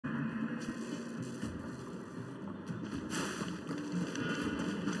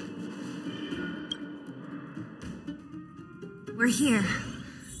We're here.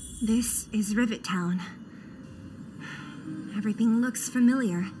 This is Rivet Town. Everything looks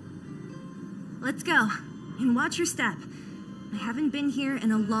familiar. Let's go, and watch your step. I haven't been here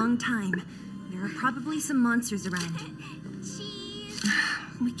in a long time. There are probably some monsters around.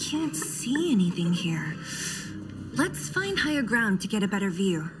 We can't see anything here. Let's find higher ground to get a better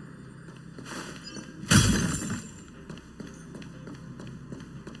view.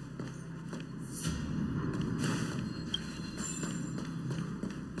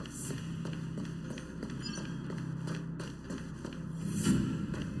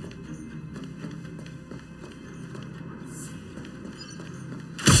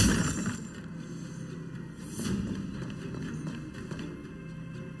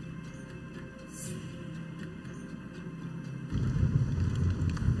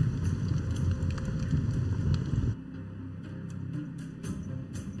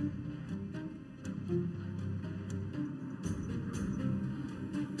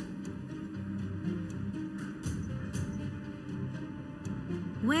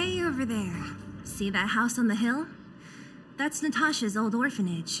 Way over there. See that house on the hill? That's Natasha's old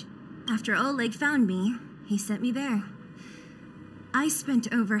orphanage. After Oleg found me, he sent me there. I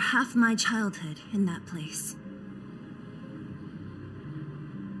spent over half my childhood in that place.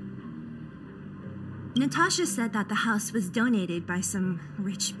 Natasha said that the house was donated by some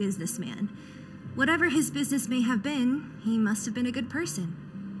rich businessman. Whatever his business may have been, he must have been a good person.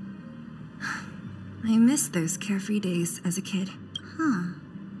 I miss those carefree days as a kid. Huh.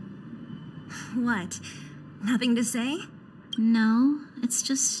 What? Nothing to say? No, it's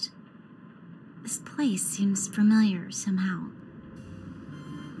just... this place seems familiar somehow.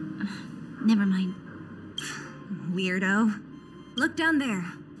 Never mind. Weirdo. Look down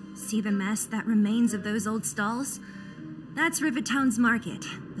there. See the mess that remains of those old stalls? That's Rivet Town's market.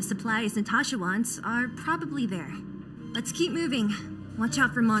 The supplies Natasha wants are probably there. Let's keep moving. Watch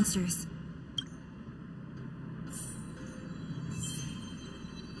out for monsters.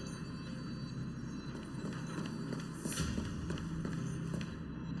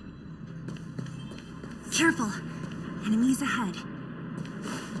 Careful! Enemies ahead.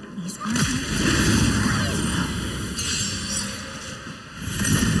 These aren't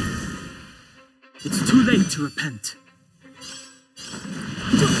It's too late to repent.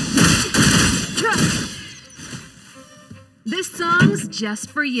 This song's just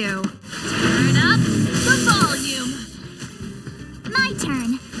for you. Turn up the volume. My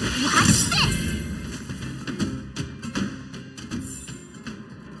turn. Watch this!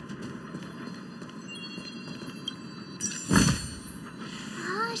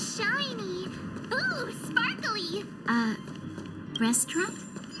 Oh, shiny. Ooh, sparkly. Restaurant?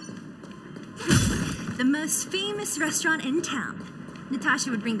 The most famous restaurant in town. Natasha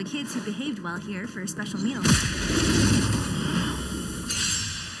would bring the kids who behaved well here for a special meal.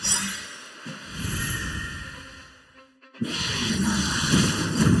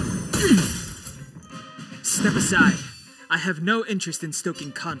 Step aside. I have no interest in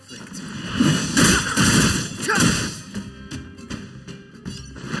stoking conflict.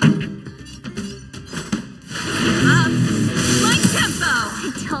 My tempo!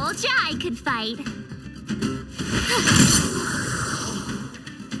 I told ya I could fight.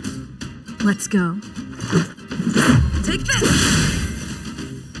 Let's go. Take this!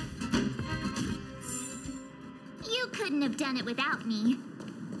 You couldn't have done it without me.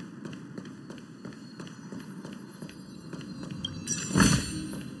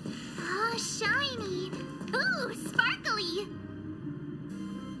 Oh, shiny. Ooh, sparkly.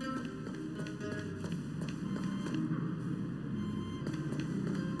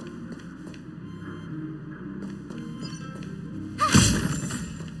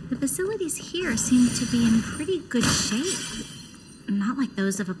 The facilities here seem to be in pretty good shape. Not like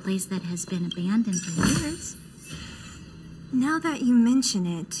those of a place that has been abandoned for years. Now that you mention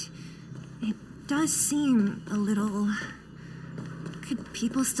it, it does seem a little... Could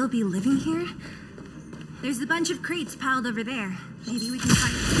people still be living here? There's a bunch of crates piled over there. Maybe we can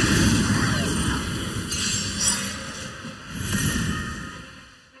find...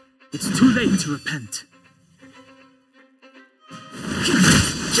 It's too late to repent.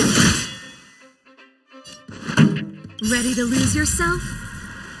 Ready to lose yourself?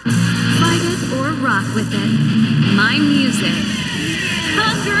 Fight it or rock with it. My music.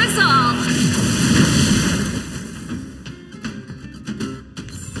 Conquer us all!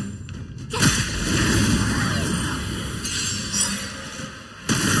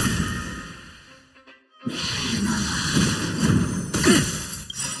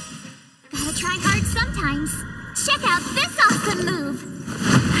 Gotta try hard sometimes. Check out this awesome move!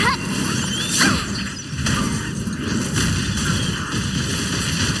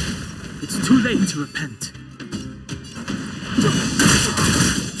 late to repent.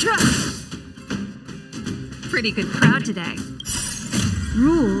 Pretty good crowd today.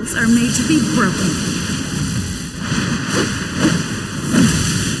 Rules are made to be broken.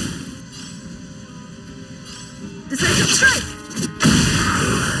 Decisive strike!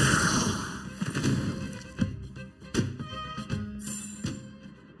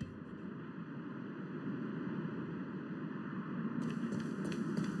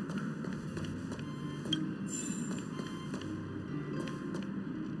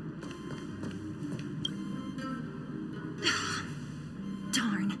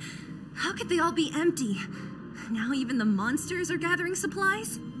 Darn. How could they all be empty? Now even the monsters are gathering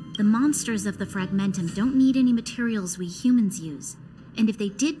supplies? The monsters of the Fragmentum don't need any materials we humans use. And if they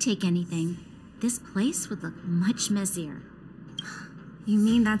did take anything, this place would look much messier. You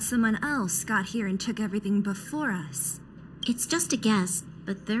mean that someone else got here and took everything before us? It's just a guess,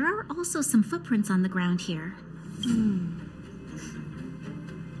 but there are also some footprints on the ground here.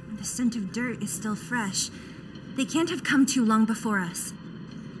 The scent of dirt is still fresh. They can't have come too long before us.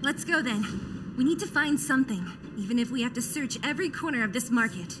 Let's go then. We need to find something, even if we have to search every corner of this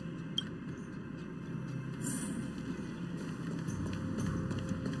market.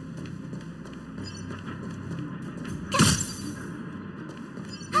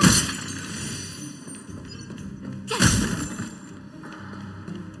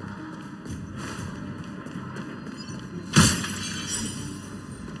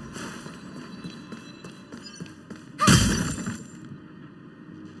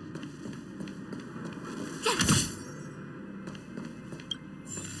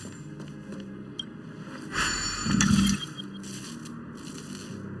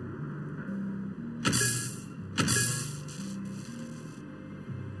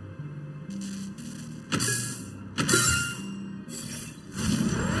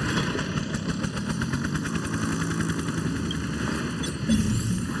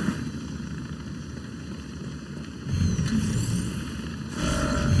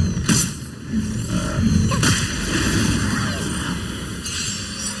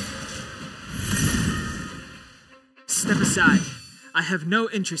 Step aside. I have no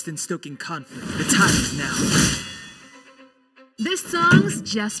interest in stoking conflict. The time is now. This song's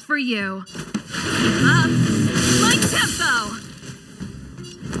just for you. Keep up. My tempo!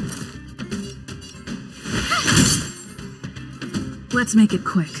 Let's make it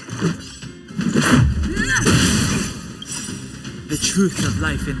quick. The truth of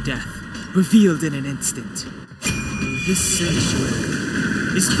life and death, revealed in an instant. This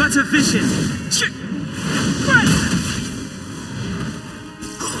sanctuary is but a vision.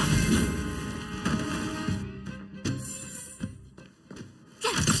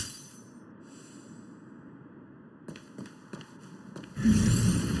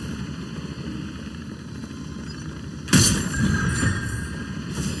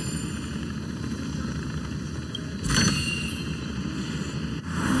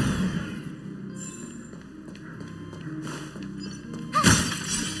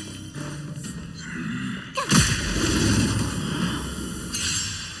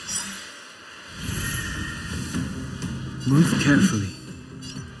 Move carefully.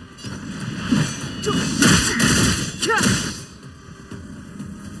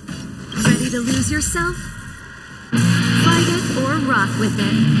 Ready to lose yourself? Fight it or rock with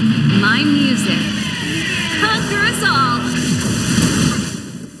it. My music. Conquer us all!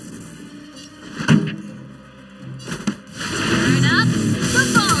 Turn up the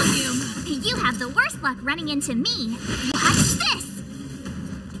volume! You have the worst luck running into me. Watch this!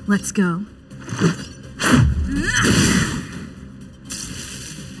 Let's go.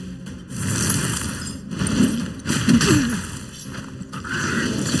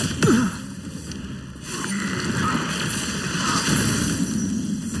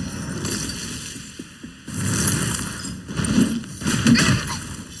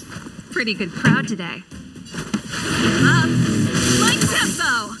 Pretty good crowd today. Keep up. My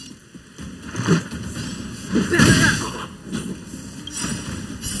tempo!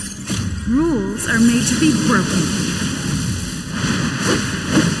 Rules are made to be broken.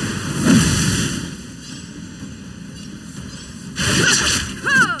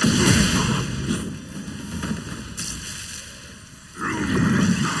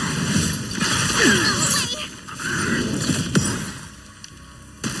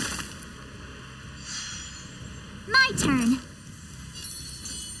 My turn.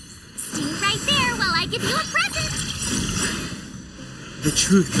 Stay right there while I give you a present. The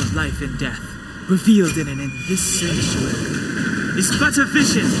truth of life and death, revealed in an instant. This sanctuary is but a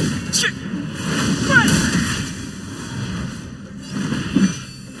vision.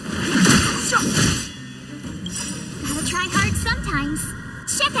 sometimes.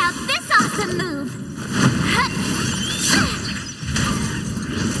 Check out this awesome move.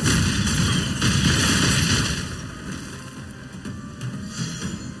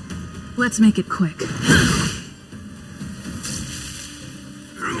 Let's make it quick. Try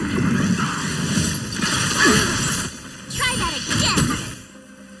that again.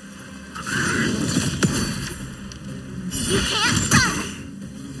 You can't run.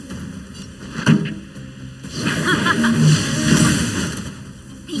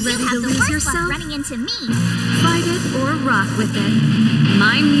 You Ready have to the lose worst yourself? luck running into me. Fight it or rock with it.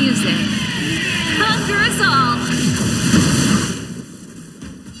 My music. Conquer us all.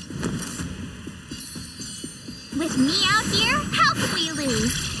 With me out here, how can we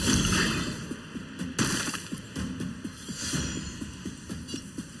lose?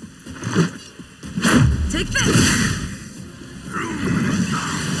 Take this!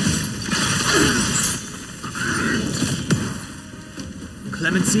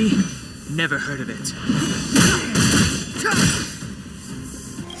 Clemency? Never heard of it.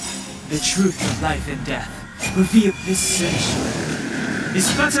 The truth of life and death revealed this sanctuary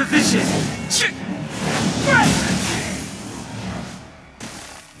is but a vision.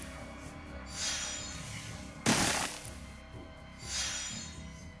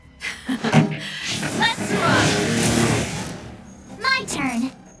 Let's rock! My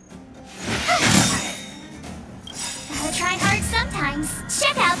turn. Gotta try hard sometimes.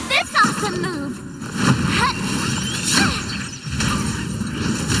 Check out this awesome move.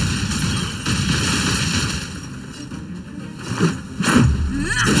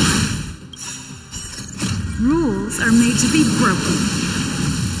 Rules are made to be broken.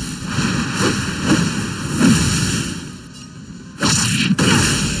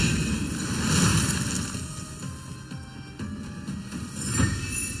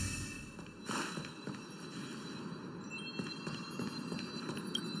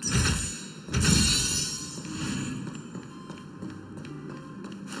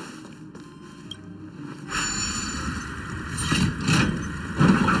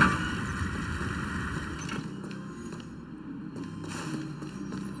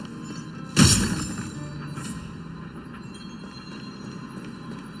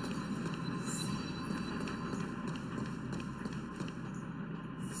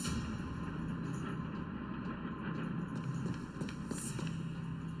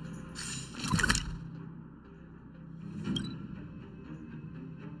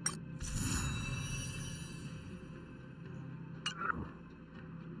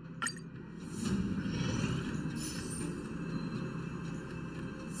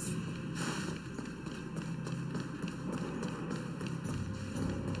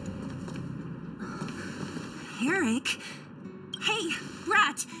 Eric? Hey,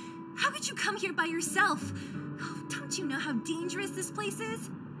 Brat! How could you come here by yourself? Oh, don't you know how dangerous this place is?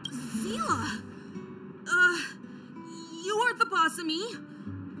 Vila! You aren't the boss of me.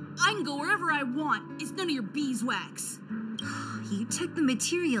 I can go wherever I want. It's none of your beeswax. You took the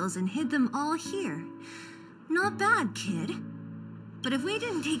materials and hid them all here. Not bad, kid. But if we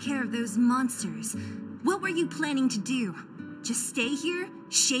didn't take care of those monsters, what were you planning to do? Just stay here,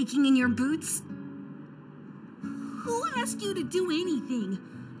 shaking in your boots? Who asked you to do anything?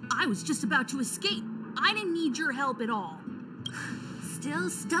 I was just about to escape. I didn't need your help at all. Still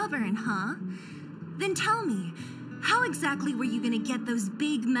stubborn, huh? Then tell me, how exactly were you gonna get those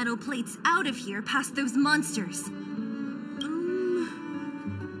big metal plates out of here past those monsters?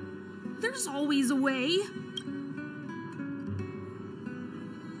 There's always a way.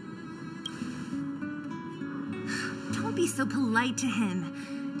 Don't be so polite to him.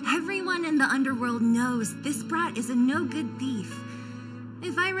 Everyone in the underworld knows this brat is a no-good thief.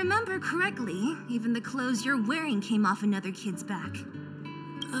 If I remember correctly, even the clothes you're wearing came off another kid's back.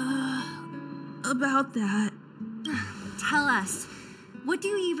 About that. Tell us, what do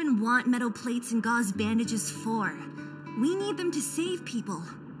you even want metal plates and gauze bandages for? We need them to save people.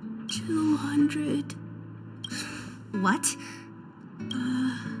 200. What?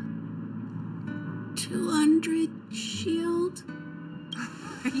 200 shield.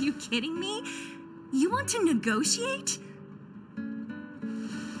 Are you kidding me? You want to negotiate?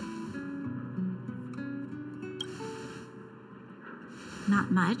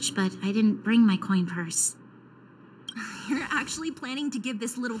 Not much, but I didn't bring my coin purse. You're actually planning to give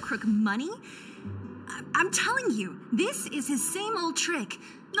this little crook money? I'm telling you, this is his same old trick.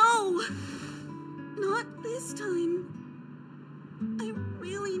 No! Not this time. I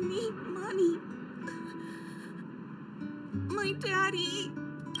really need money. My daddy.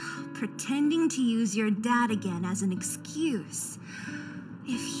 Pretending to use your dad again as an excuse.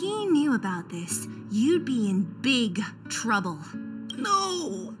 If he knew about this, you'd be in big trouble.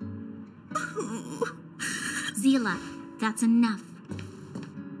 No! Zila, that's enough.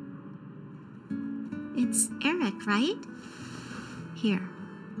 It's Eric, right? Here,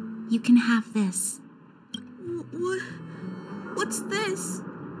 you can have this. What's this?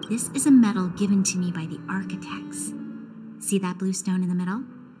 This is a medal given to me by the architects. See that blue stone in the middle?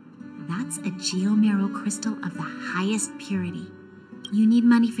 That's a geomerald crystal of the highest purity. You need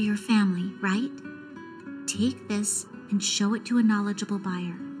money for your family, right? Take this and show it to a knowledgeable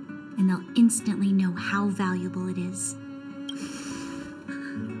buyer, and they'll instantly know how valuable it is.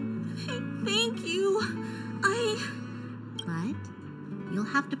 Thank you. But you'll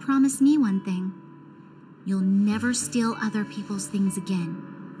have to promise me one thing. You'll never steal other people's things again.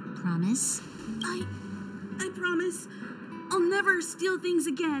 Promise? I promise. I'll never steal things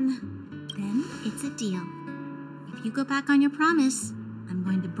again. Then it's a deal. If you go back on your promise, I'm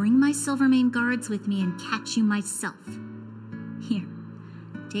going to bring my Silvermane guards with me and catch you myself. Here,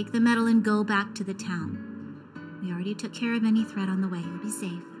 take the medal and go back to the town. We already took care of any threat on the way. You'll be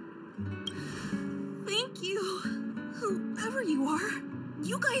safe. Thank you. Whoever you are,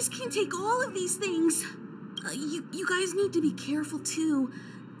 you guys can take all of these things. You guys need to be careful too.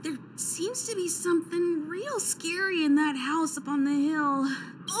 There seems to be something real scary in that house up on the hill.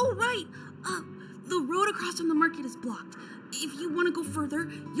 Oh, right. The road across from the market is blocked. If you want to go further,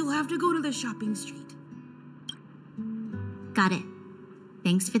 you'll have to go to the shopping street. Got it.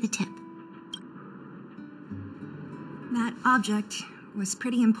 Thanks for the tip. That object was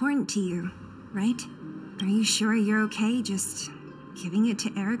pretty important to you, right? Are you sure you're okay just giving it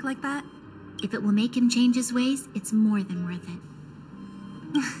to Eric like that? If it will make him change his ways, it's more than worth it.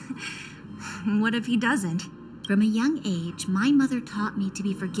 What if he doesn't? From a young age, my mother taught me to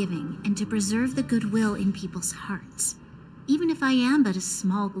be forgiving and to preserve the goodwill in people's hearts. Even if I am but a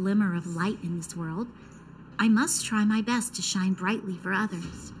small glimmer of light in this world, I must try my best to shine brightly for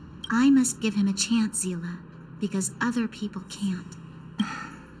others. I must give him a chance, Zila, because other people can't.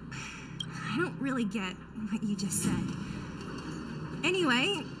 I don't really get what you just said.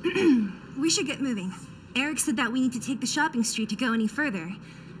 Anyway, we should get moving. Eric said that we need to take the shopping street to go any further.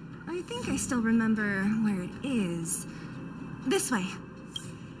 I think I still remember where it is. This way.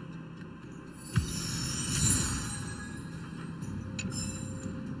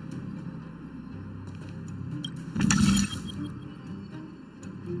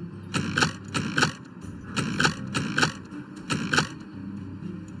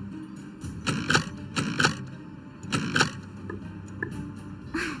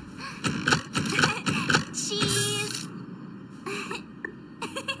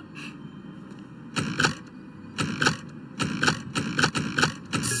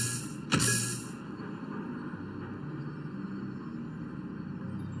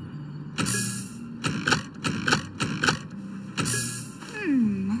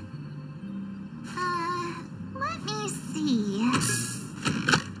 Let me see.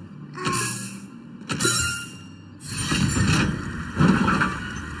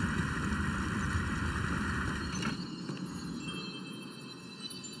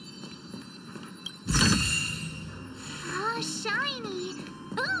 Oh, shiny.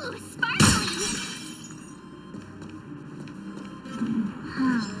 Ooh, sparkly.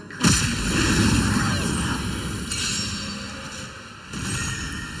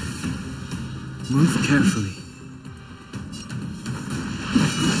 Move carefully.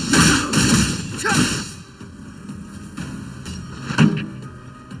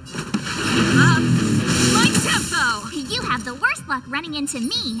 My tempo! You have the worst luck running into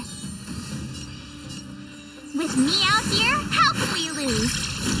me. With me out here, how can we lose?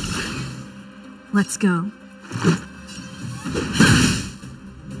 Let's go.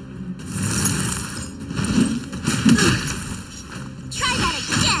 Try that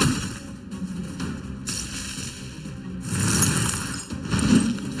again.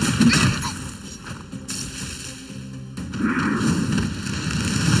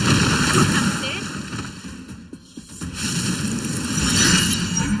 That's it?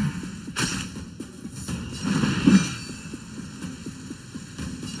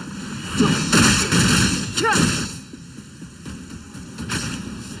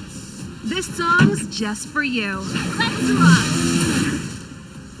 This song's just for you. Let's rock!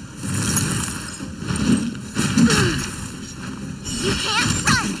 You can't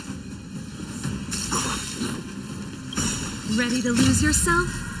run. Ready to lose yourself?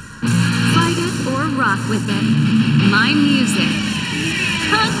 Fight it or rock with it. My music.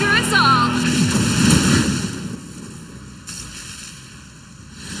 Conquer us all!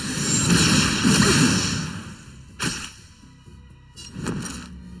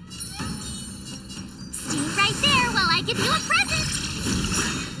 Stay right there while I give you a present.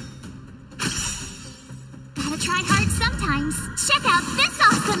 sometimes. Check out this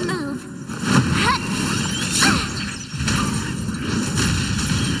awesome move.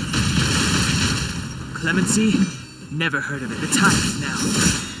 Clemency? Never heard of it. The time is now.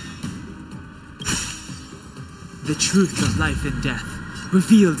 The truth of life and death,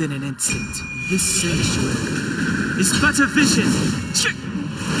 revealed in an instant. This sanctuary is but a vision.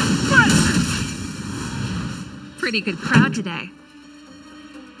 Pretty good crowd today.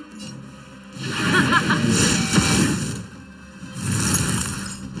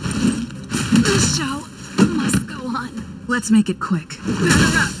 The show must go on. Let's make it quick.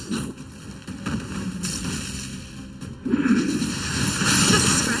 Just a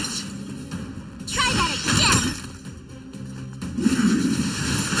scratch. Try that again.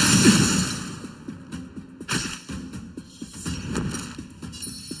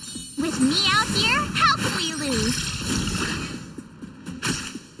 With me out here, how can we lose?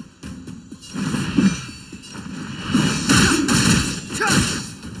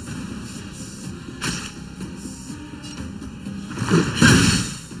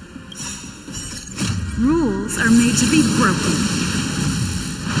 Rules are made to be broken.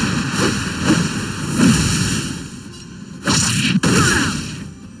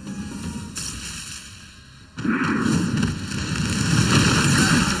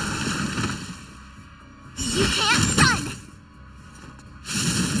 You can't run!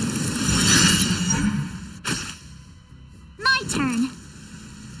 My turn.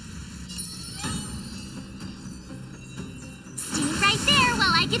 Stay right there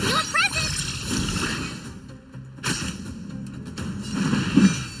while I give you a present.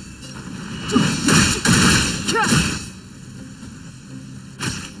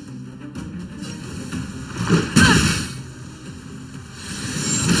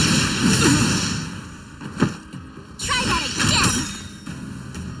 Try that again.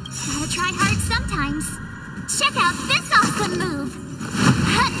 Gotta try hard sometimes. Check out this awesome move.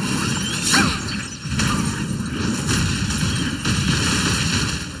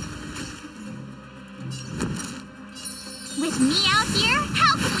 With me out here,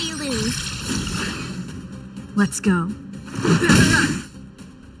 how can we lose? Let's go.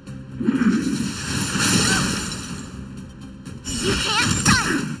 You can't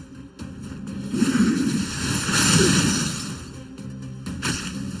run!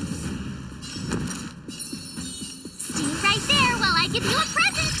 Stay right there while I give you a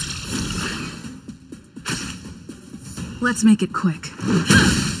present! Let's make it quick.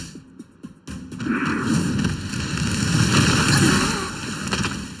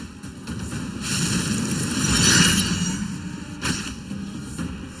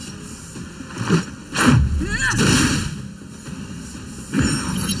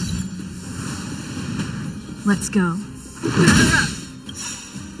 Let's go.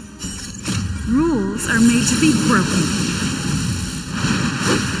 Rules are made to be broken.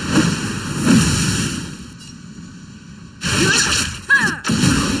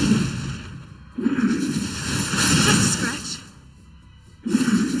 Just a scratch.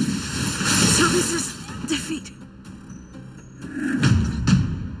 So this is defeat.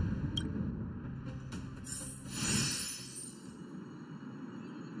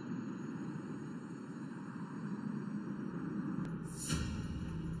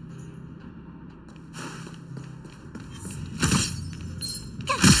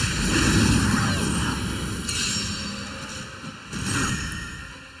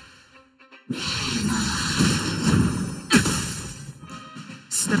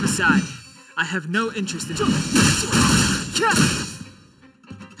 Step aside. I have no interest in... Turn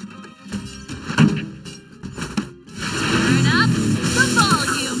up the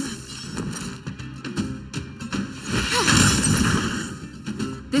volume.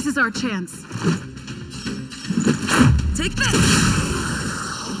 This is our chance. Take this!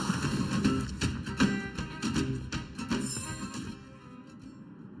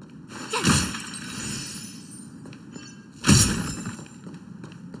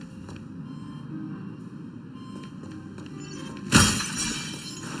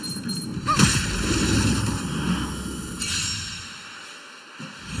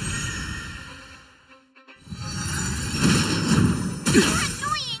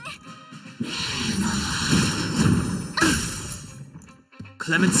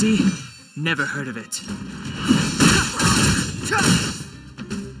 Clemency? Never heard of it.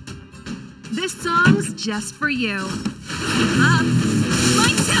 This song's just for you. Keep up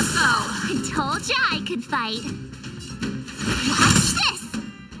my tempo. I told ya I could fight. Watch this!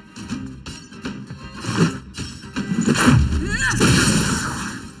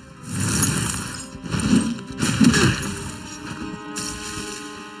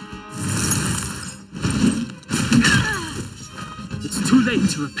 too late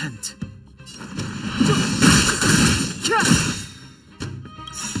to repent.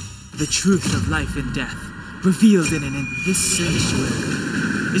 The truth of life and death, revealed in this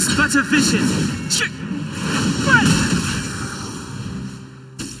sanctuary, is but a vision.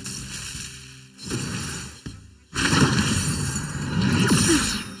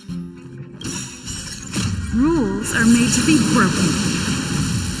 Rules are made to be broken.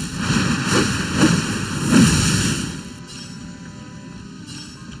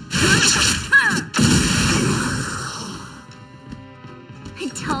 I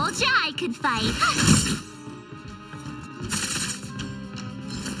told ya I could fight.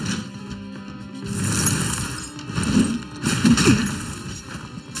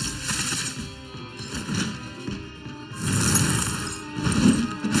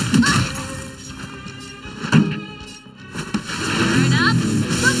 Turn up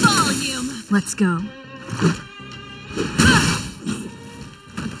the volume. Let's go.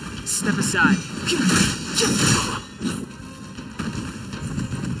 Step aside.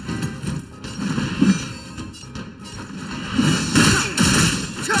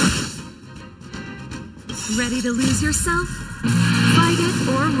 Ready to lose yourself? Fight it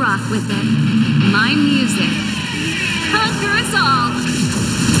or rock with it. My music. Conquer us all.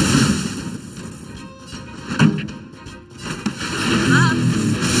 Up.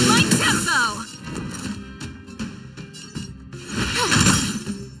 My tempo.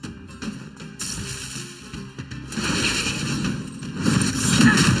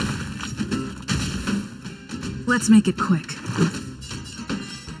 Let's make it quick.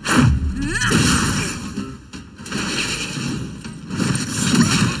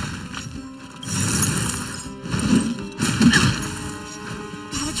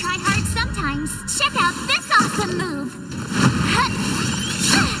 Gotta try hard sometimes. Check out this awesome move.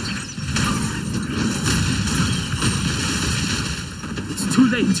 It's too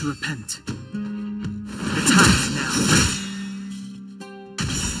late to repent. The time is now.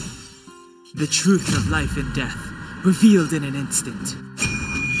 The truth of life and death, revealed in an instant.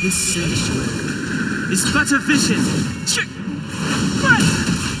 This sanctuary is but a vision.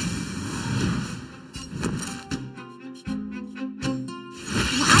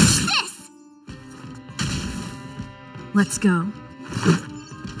 Watch this. Let's go.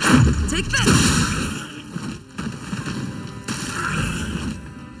 Take this!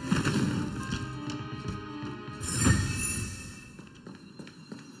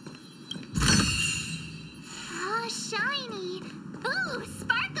 Oh, shiny. Ooh,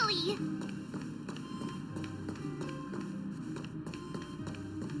 sparkly.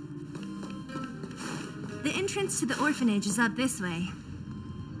 The entrance to the orphanage is up this way.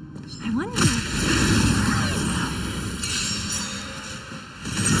 I wonder...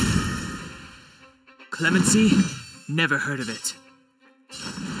 Clemency? Never heard of it.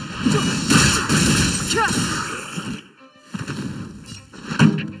 Turn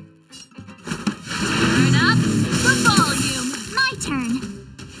up the volume. My turn.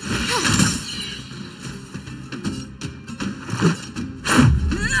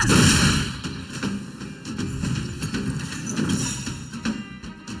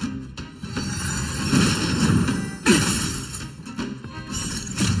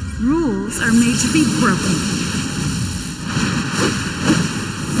 Rules are made to be broken.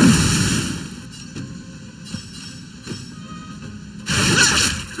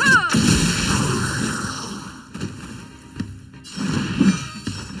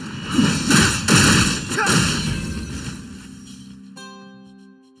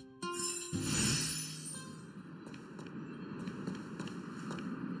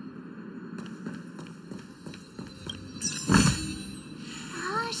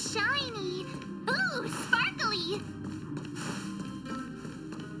 Oh, shiny. Ooh, sparkly.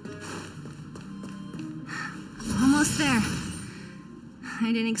 Almost there.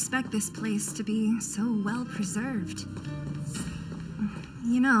 I didn't expect this place to be so well preserved.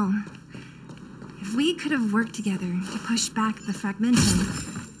 You know, if we could have worked together to push back the fragmenting.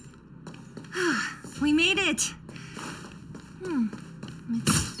 We made it!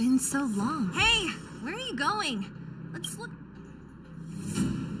 It's been so long. Hey! Where are you going? Let's look.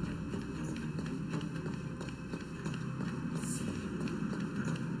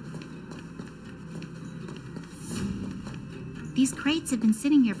 These crates have been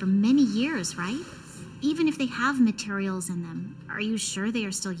sitting here for many years, right? Even if they have materials in them, are you sure they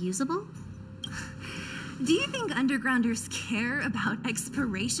are still usable? Do you think undergrounders care about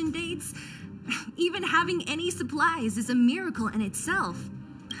expiration dates? Even having any supplies is a miracle in itself.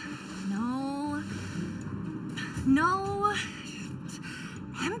 No.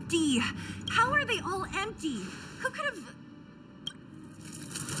 Empty. How are they all empty? Who could have...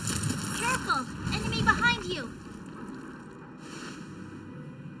 Careful! Enemy behind you!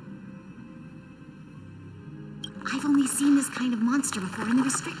 I've only seen this kind of monster before in the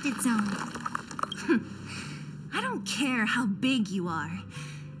restricted zone. I don't care how big you are.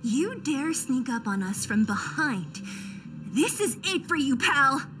 You dare sneak up on us from behind. This is it for you,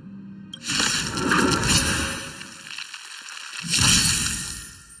 pal!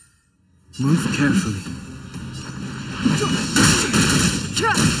 Move carefully.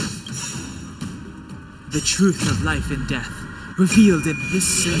 The truth of life and death, revealed in this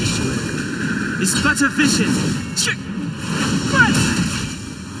sanctuary, is but a vision.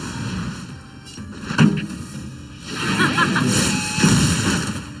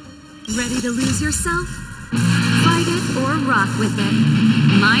 Ready to lose yourself? Fight it or rock with it.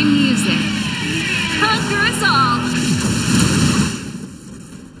 My music. Conquer us all!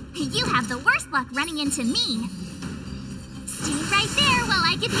 You have the worst luck running into me. Stay right there while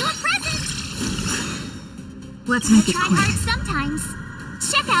I give you a present. Let's make it Try quick. hard sometimes.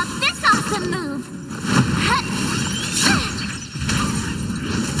 Check out this awesome move.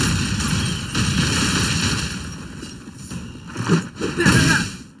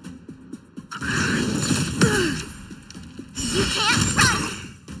 You can't run.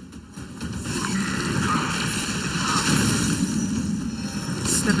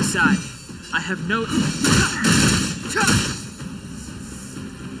 Step aside. I have no...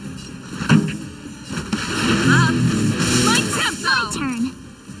 My tempo! My turn.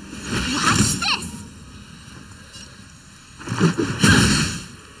 Watch this.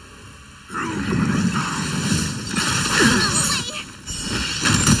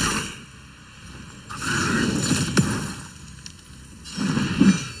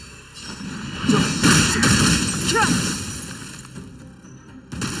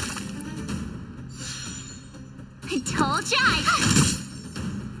 I told ya.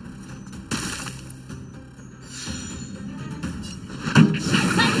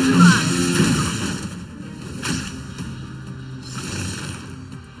 Let's rock.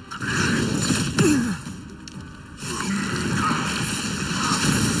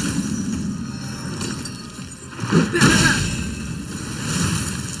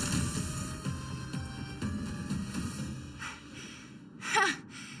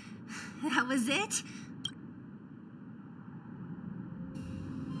 That was it?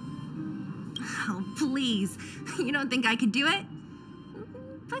 Oh, please. You don't think I could do it?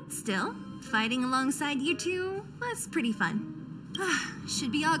 But still, fighting alongside you two was pretty fun.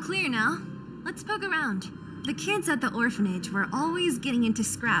 Should be all clear now. Let's poke around. The kids at the orphanage were always getting into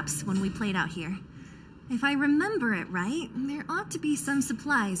scraps when we played out here. If I remember it right, there ought to be some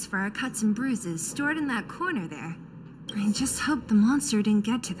supplies for our cuts and bruises stored in that corner there. I just hope the monster didn't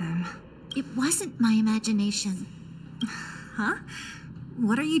get to them. It wasn't my imagination. Huh?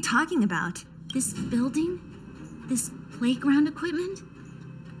 What are you talking about? This building? This playground equipment?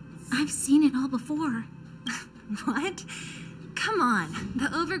 I've seen it all before. What? Come on.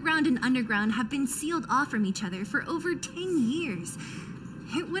 The overground and underground have been sealed off from each other for over 10 years.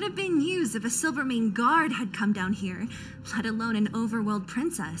 It would have been used if a Silvermane guard had come down here, let alone an overworld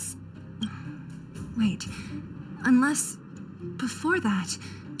princess. Wait, unless before that...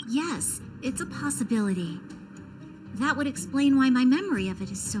 Yes, it's a possibility. That would explain why my memory of it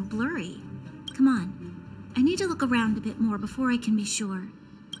is so blurry. Come on, I need to look around a bit more before I can be sure.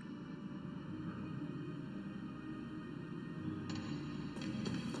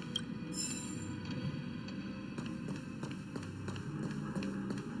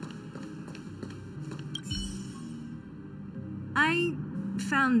 I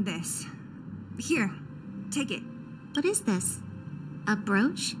found this. Here, take it. What is this? A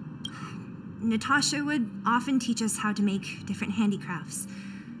brooch? Natasha would often teach us how to make different handicrafts.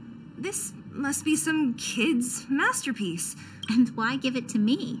 This must be some kid's masterpiece. And why give it to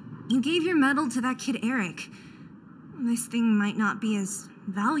me? You gave your medal to that kid Eric. This thing might not be as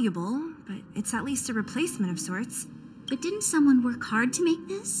valuable, but it's at least a replacement of sorts. But didn't someone work hard to make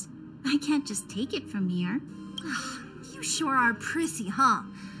this? I can't just take it from here. You sure are prissy, huh?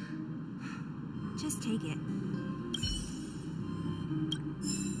 Just take it.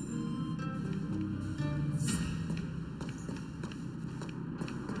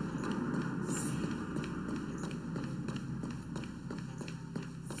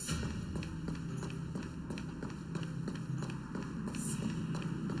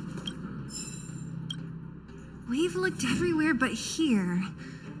 We've looked everywhere but here.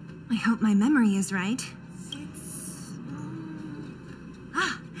 I hope my memory is right.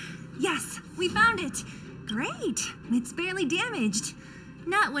 Yes, we found it! Great! It's barely damaged.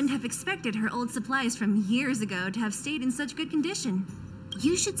 Nat wouldn't have expected her old supplies from years ago to have stayed in such good condition.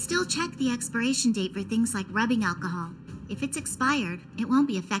 You should still check the expiration date for things like rubbing alcohol. If it's expired, it won't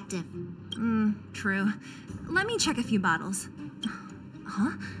be effective. True. Let me check a few bottles.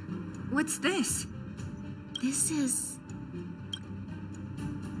 Huh? What's this? This is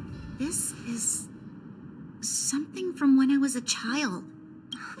something from when I was a child.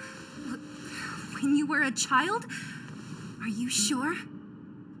 When you were a child? Are you sure?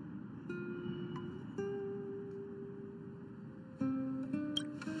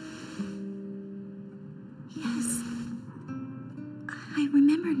 Yes. I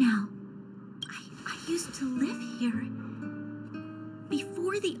remember now. I used to live here.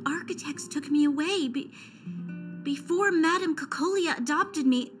 Before the architects took me away, before Madame Cocolia adopted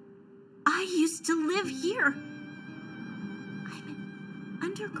me, I used to live here. I'm an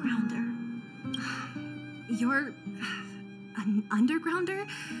undergrounder. You're an undergrounder?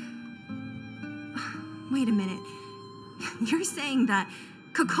 Wait a minute. You're saying that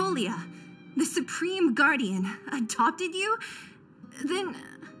Cocolia, the Supreme Guardian, adopted you? Then...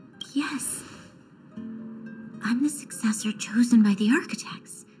 Yes. I'm the successor chosen by the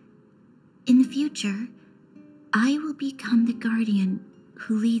architects. In the future, I will become the guardian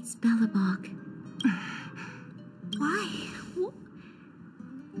who leads Belobog. Why?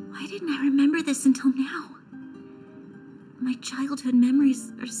 Why didn't I remember this until now? My childhood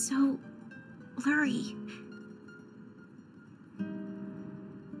memories are so blurry.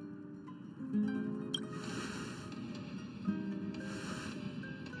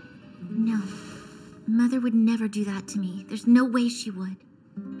 No. Mother would never do that to me. There's no way she would.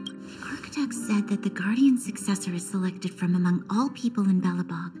 The architect said that the guardian's successor is selected from among all people in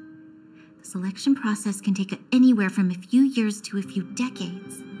Belobog. The selection process can take anywhere from a few years to a few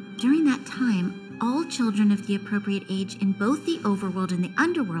decades. During that time, all children of the appropriate age in both the overworld and the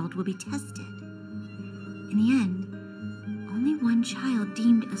underworld will be tested. In the end, only one child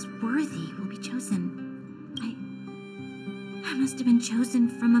deemed as worthy will be chosen. I must have been chosen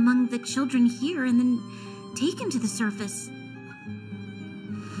from among the children here and then taken to the surface.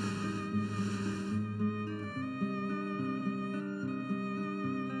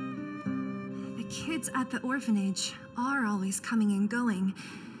 The kids at the orphanage are always coming and going.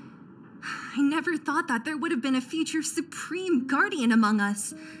 I never thought that there would have been a future Supreme Guardian among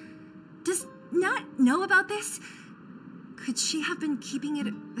us. Does Nat know about this? Could she have been keeping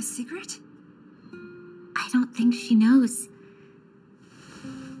it a secret? I don't think she knows.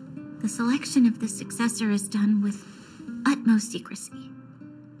 The selection of the successor is done with utmost secrecy.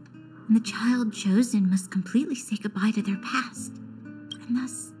 And the child chosen must completely say goodbye to their past. And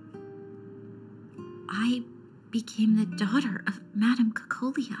thus, I became the daughter of Madame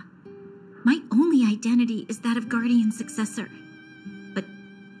Cocolia. My only identity is that of guardian successor. But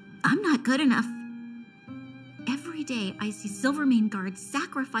I'm not good enough. Every day I see Silvermane guards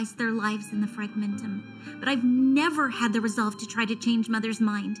sacrifice their lives in the Fragmentum, but I've never had the resolve to try to change Mother's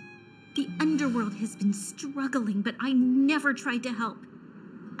mind. The underworld has been struggling, but I never tried to help.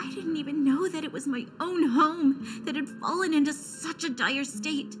 I didn't even know that it was my own home that had fallen into such a dire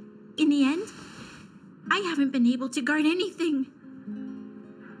state. In the end, I haven't been able to guard anything.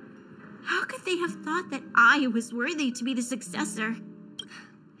 How could they have thought that I was worthy to be the successor?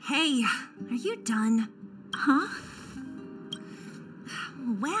 Hey, are you done? Huh?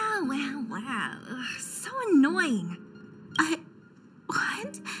 Wow. So annoying.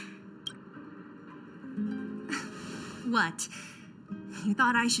 What? What? You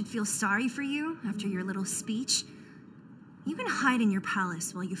thought I should feel sorry for you after your little speech? You can hide in your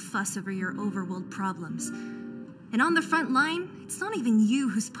palace while you fuss over your overworld problems. And on the front line, it's not even you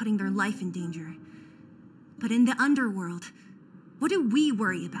who's putting their life in danger. But in the underworld, what do we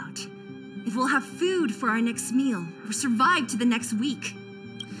worry about? If we'll have food for our next meal, or survive to the next week.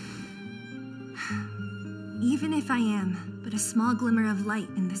 Even if I am but a small glimmer of light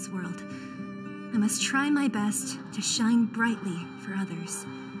in this world, I must try my best to shine brightly for others.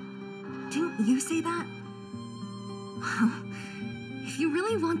 Didn't you say that? Well, if you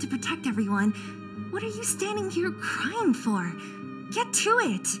really want to protect everyone, what are you standing here crying for? Get to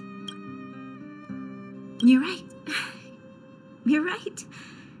it! You're right. You're right.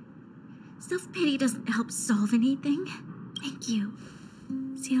 Self-pity doesn't help solve anything. Thank you,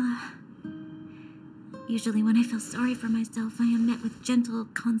 Sela. Usually when I feel sorry for myself, I am met with gentle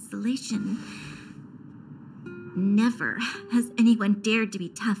consolation. Never has anyone dared to be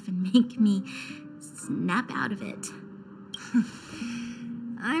tough and make me snap out of it.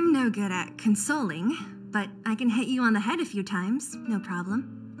 I'm no good at consoling, but I can hit you on the head a few times, no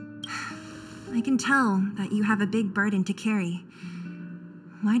problem. I can tell that you have a big burden to carry.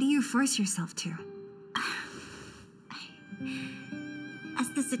 Why do you force yourself to? I As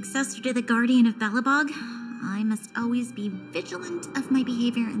the successor to the Guardian of Belobog, I must always be vigilant of my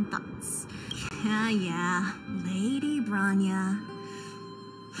behavior and thoughts. Yeah, Lady Branya.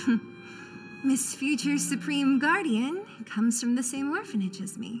 Miss Future Supreme Guardian comes from the same orphanage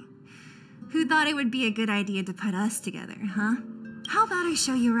as me. Who thought it would be a good idea to put us together, huh? How about I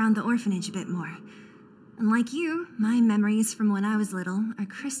show you around the orphanage a bit more? And like you, my memories from when I was little are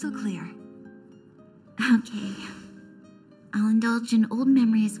crystal clear. Okay. I'll indulge in old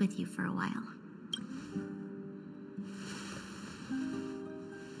memories with you for a while.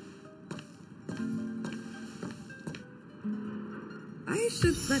 I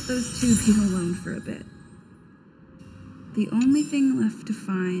should let those two be alone for a bit. The only thing left to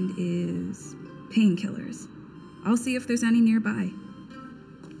find is painkillers. I'll see if there's any nearby.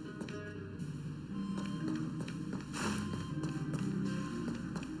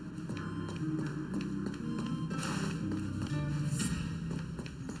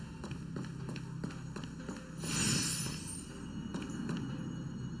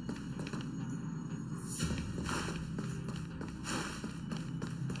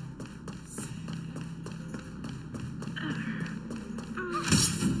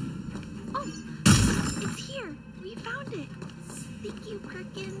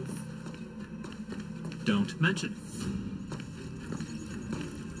 Don't mention.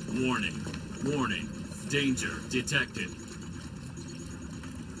 Warning. Warning. Danger detected.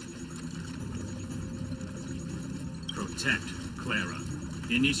 Protect Clara.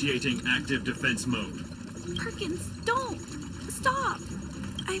 Initiating active defense mode. Perkins, don't! Stop!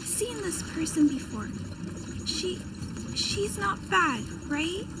 I've seen this person before. She's not bad,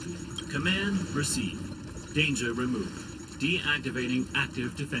 right? Command received. Danger removed. Deactivating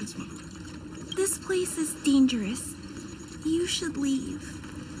active defense mode. This place is dangerous. You should leave.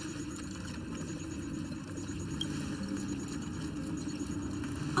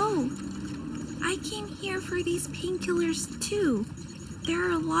 Oh, I came here for these painkillers too. There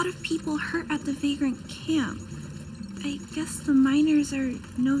are a lot of people hurt at the Vagrant camp. I guess the miners are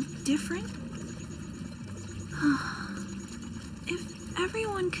no different? If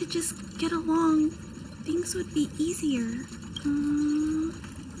everyone could just get along, things would be easier.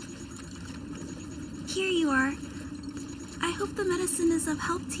 Here you are. I hope the medicine is of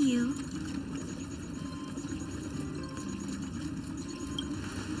help to you.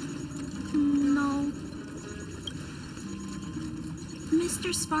 No.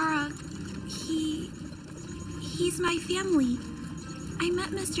 Mr. Svarog, he's my family. I met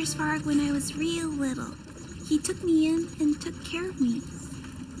Mr. Svarog when I was real little. He took me in and took care of me.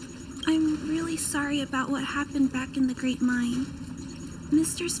 I'm really sorry about what happened back in the Great Mine.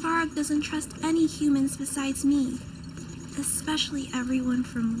 Mr. Svarog doesn't trust any humans besides me, especially everyone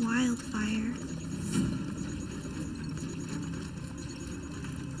from Wildfire.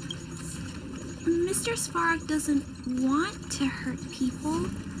 Mr. Svarog doesn't want to hurt people,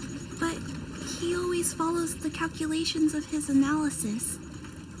 but he always follows the calculations of his analysis.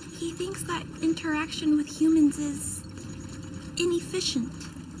 He thinks that interaction with humans is inefficient.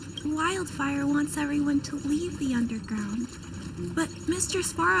 Wildfire wants everyone to leave the underground, but Mr.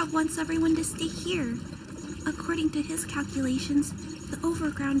 Svarog wants everyone to stay here. According to his calculations, the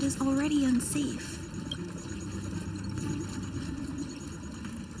overground is already unsafe.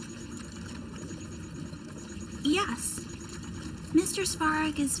 Yes, Mr.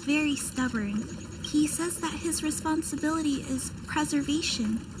 Svarog is very stubborn. He says that his responsibility is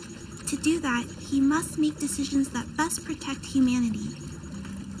preservation. To do that, he must make decisions that best protect humanity.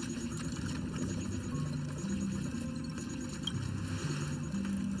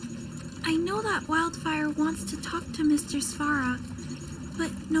 I know that Wildfire wants to talk to Mr. Svarog,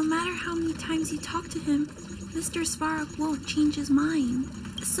 but no matter how many times you talk to him, Mr. Svarog won't change his mind.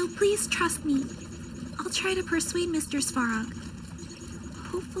 So please trust me. I'll try to persuade Mr. Svarog.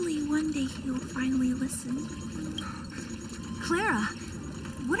 Hopefully one day he will finally listen. Clara,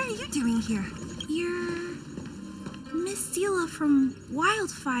 what are you doing here? You're Miss Sela from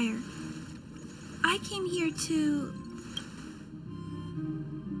Wildfire. I came here to...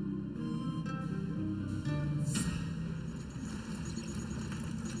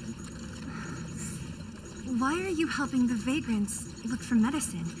 Why are you helping the Vagrants look for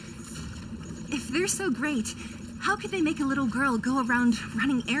medicine? If they're so great, how could they make a little girl go around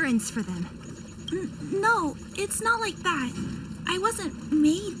running errands for them? No, it's not like that. I wasn't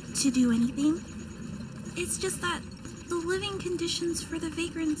made to do anything. It's just that the living conditions for the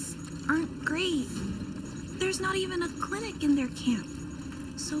Vagrants aren't great. There's not even a clinic in their camp.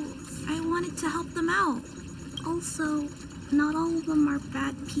 So I wanted to help them out. Also, not all of them are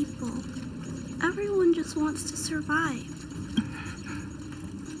bad people. Everyone just wants to survive.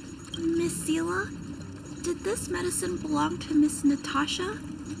 Miss Zila, did this medicine belong to Miss Natasha?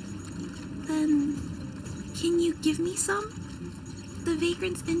 Then, can you give me some? The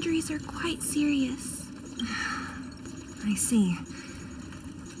vagrant's injuries are quite serious. I see.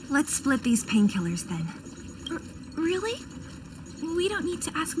 Let's split these painkillers then. Really? We don't need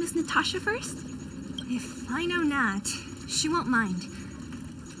to ask Miss Natasha first? If I know Nat, she won't mind.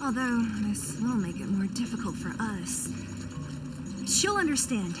 Although, this will make it more difficult for us. She'll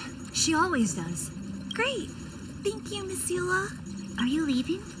understand. She always does. Great. Thank you, Miss Zila. Are you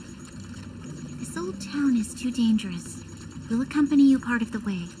leaving? This old town is too dangerous. We'll accompany you part of the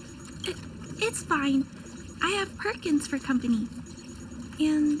way. It's fine. I have Perkins for company.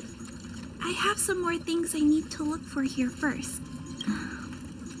 And I have some more things I need to look for here first.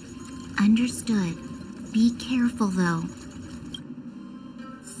 Understood. Be careful, though.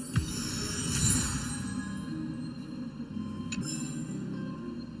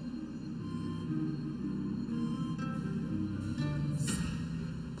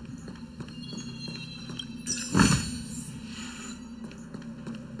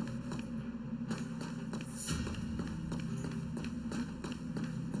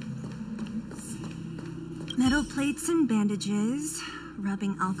 Metal plates and bandages,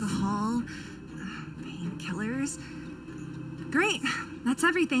 rubbing alcohol, painkillers. Great, that's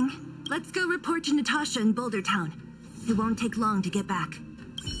everything. Let's go report to Natasha in Boulder Town. It won't take long to get back.